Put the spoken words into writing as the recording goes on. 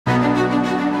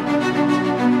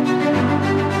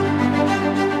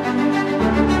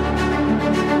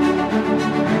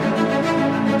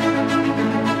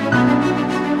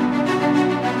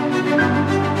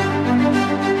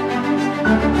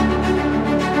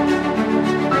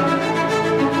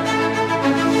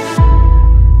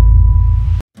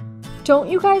Don't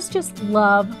you guys just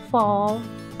love fall?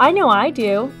 I know I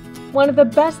do. One of the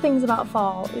best things about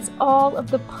fall is all of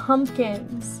the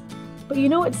pumpkins. But you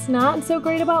know what's not so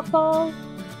great about fall?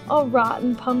 A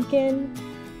rotten pumpkin.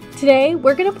 Today,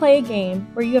 we're going to play a game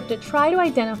where you have to try to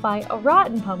identify a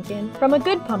rotten pumpkin from a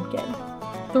good pumpkin.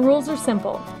 The rules are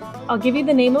simple. I'll give you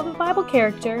the name of a Bible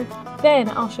character, then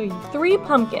I'll show you 3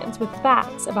 pumpkins with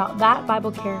facts about that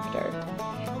Bible character.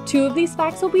 2 of these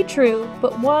facts will be true,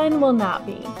 but 1 will not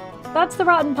be. That's the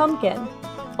rotten pumpkin.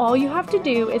 All you have to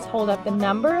do is hold up the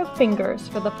number of fingers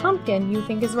for the pumpkin you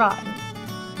think is rotten.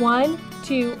 1,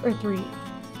 2, or 3.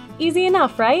 Easy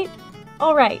enough, right?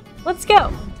 All right, let's go.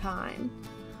 Time.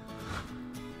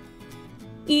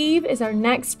 Eve is our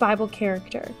next Bible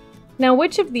character. Now,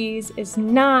 which of these is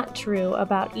not true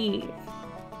about Eve?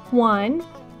 1.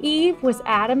 Eve was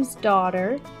Adam's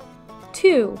daughter.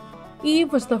 2.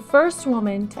 Eve was the first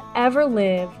woman to ever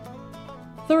live.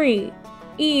 3.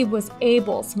 Eve was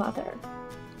Abel's mother.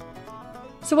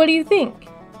 So what do you think?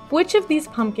 Which of these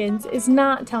pumpkins is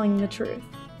not telling the truth?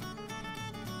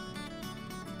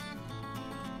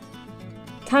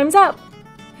 Time's up!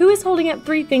 Who is holding up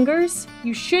 3 fingers?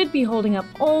 You should be holding up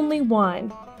only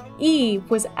 1. Eve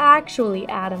was actually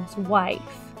Adam's wife.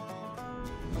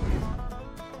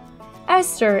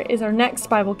 Esther is our next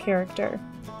Bible character.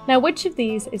 Now, which of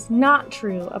these is not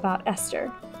true about Esther?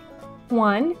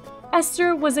 1.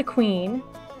 Esther was a queen.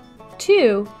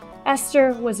 2.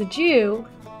 Esther was a Jew.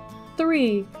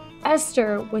 3.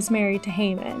 Esther was married to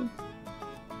Haman.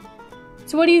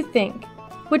 So what do you think?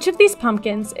 Which of these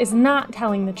pumpkins is not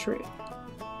telling the truth?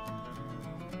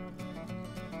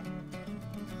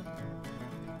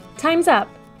 Time's up.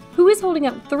 Who is holding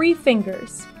up 3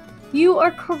 fingers? You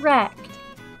are correct.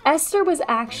 Esther was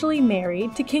actually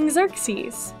married to King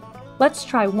Xerxes. Let's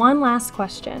try one last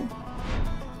question.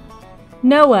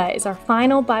 Noah is our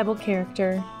final Bible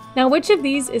character. Now, which of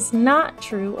these is not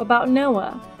true about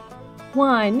Noah?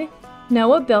 1.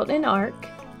 Noah built an ark.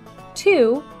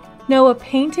 2. Noah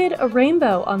painted a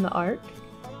rainbow on the ark.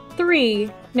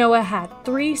 3. Noah had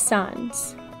 3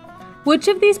 sons. Which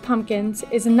of these pumpkins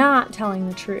is not telling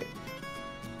the truth?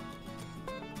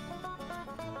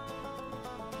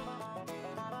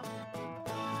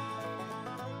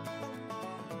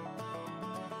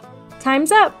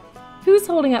 Time's up! Who's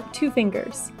holding up 2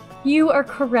 fingers? You are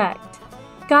correct.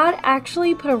 God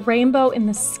actually put a rainbow in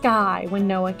the sky when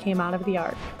Noah came out of the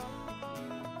ark.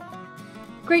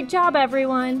 Great job,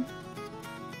 everyone!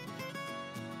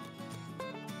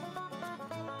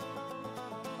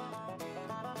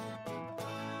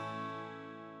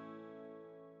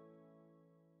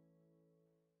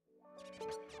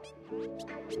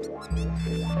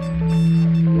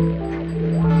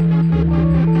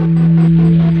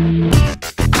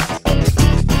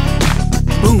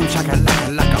 Boom, shakalaka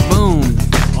laka boom.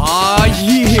 Aw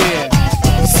yeah!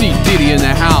 See Diddy in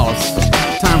the house.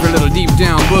 Time for a little deep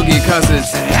down boogie, cause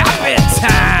it's happy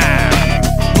time.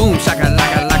 Boom,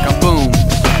 shakalaka laka boom.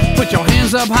 Put your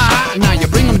hands up high, now you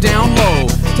bring them down low.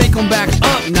 Take them back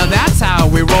up, now that's how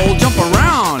we roll. Jump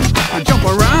around, jump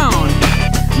around.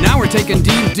 Now we're taking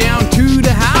deep down to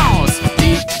the house.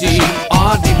 Deep, deep,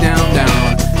 all deep down,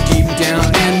 down. Deep down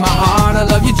in my heart, I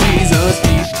love you, Jesus.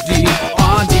 Deep, deep,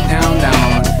 all deep down,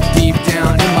 down. Deep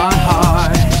down in my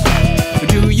heart.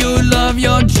 Do you love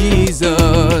your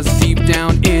Jesus? Deep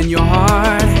down in your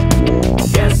heart.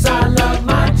 Yes, I love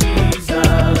my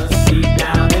Jesus. Deep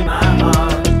down in my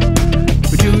heart.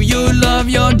 Do you love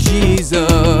your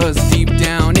Jesus? Deep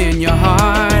down in your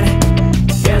heart.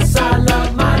 Yes, I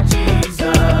love my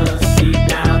Jesus. Deep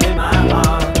down in my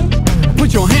heart.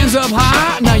 Put your hands up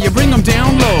high, now you bring them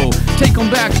down low. Take them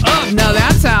back up, now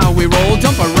that's how we roll.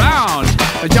 Jump around,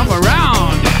 jump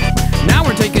around. Now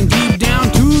we're taking deep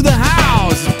down to the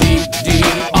house. Deep, deep,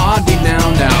 all deep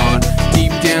down, down.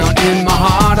 Deep down in my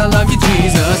heart, I love you,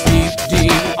 Jesus. Deep,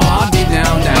 deep, all deep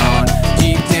down, down.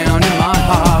 Deep down in my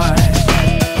heart.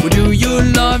 Well, do you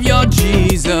love your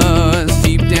Jesus?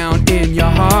 Deep down in your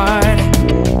heart.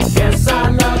 Yes, I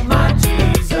love my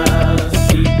Jesus.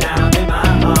 Deep down in my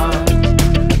heart.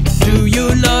 Do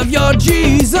you love your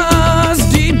Jesus?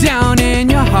 Deep down in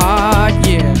your heart,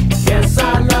 yeah. Yes,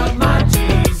 I love my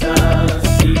Jesus.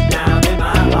 Deep down in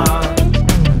my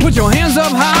heart. Put your hands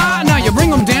up high, now you bring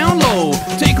them down low.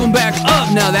 Take them back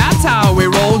up, now that's how we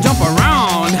roll. Jump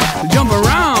around, jump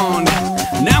around.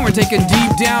 Now we're taking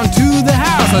deep down to the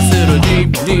house. I said a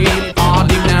deep, deep, all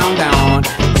deep down, down.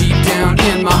 Deep down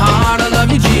in my heart, I love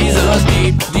you, Jesus.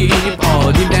 Deep, deep,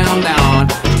 all deep down, down.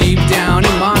 Deep down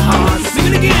in my heart.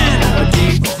 Sing it again. A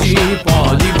deep, deep,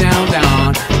 all deep down,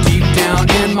 down. Deep down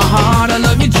in my heart, I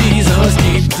love you, Jesus.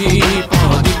 Deep, deep,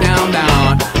 all deep down,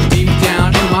 down. Deep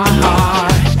down in my heart.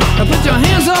 Put your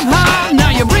hands up high, now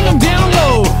you bring them down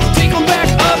low. Take them back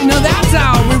up, now that's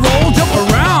how we roll. Jump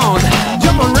around,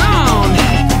 jump around.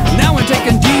 Now we're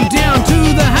taking deep down to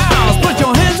the house. Put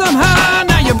your hands up high,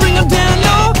 now you bring them down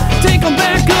low. Take them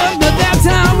back up, now that's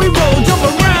how we roll. Jump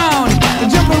around,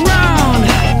 jump around.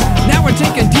 Now we're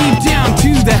taking deep down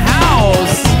to the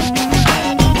house.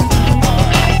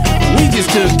 We just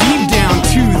took deep down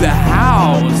to the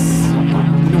house.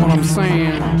 You know what I'm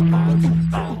saying?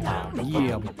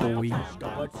 Yeah, boy.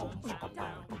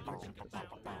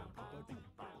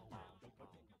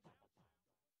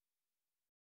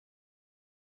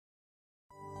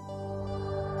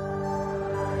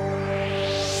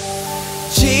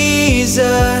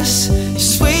 Jesus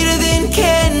is sweeter than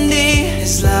candy.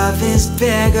 His love is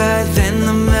bigger than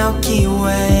the Milky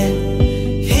Way.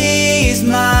 He's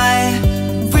my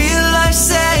real life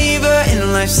saver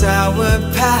in life's hour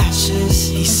patches.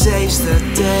 He saves the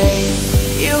day.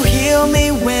 You heal me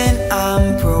when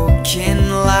I'm broken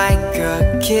like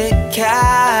a Kit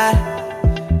Kat.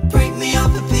 Break me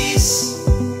up a piece.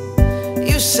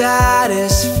 You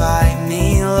satisfy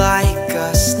me like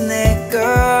a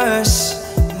Snickers.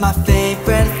 My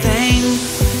favorite thing.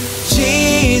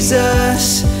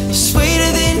 Jesus is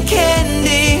sweeter than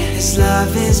candy. His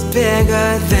love is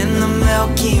bigger than the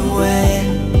Milky Way.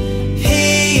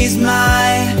 He's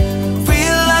my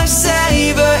real life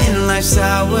saver in life's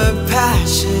hour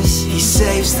patches. He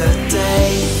saves the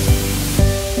day.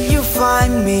 You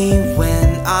find me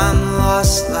when I'm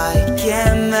lost like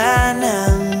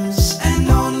M&M's. And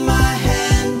on my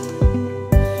hand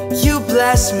you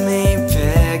bless me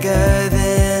bigger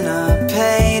than a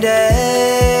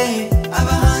payday of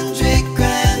 100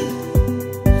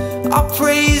 grand. I'll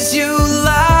praise you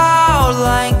loud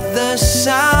like the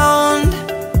sound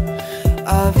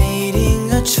of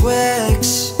eating a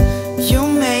Twix. You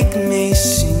make me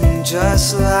sing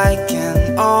just like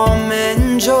an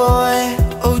almond joy.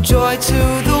 Oh, joy to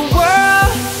the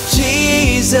world.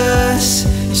 Jesus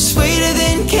is sweeter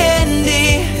than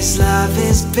candy. His love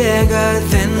is bigger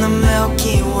than the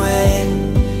Milky Way.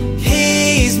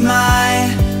 He's my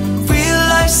real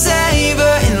life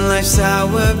saver in life's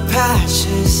hour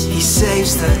patches. He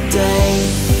saves the day.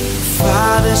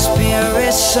 Father,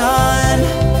 Spirit, Son,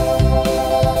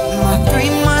 my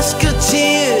three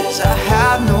musketeers. I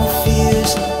have no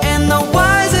fears. And the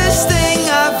wisest thing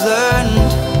I've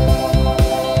learned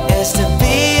is to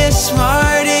be a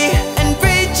smarty and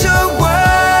read your word.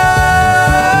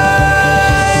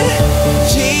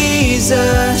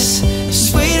 Jesus is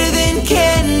sweeter than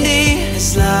candy.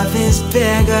 His love is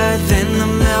bigger than the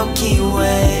Milky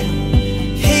Way.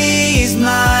 He's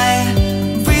my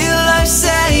real life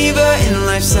saver in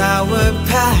life's hour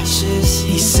patches.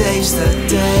 He saves the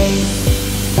day.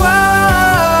 Whoa.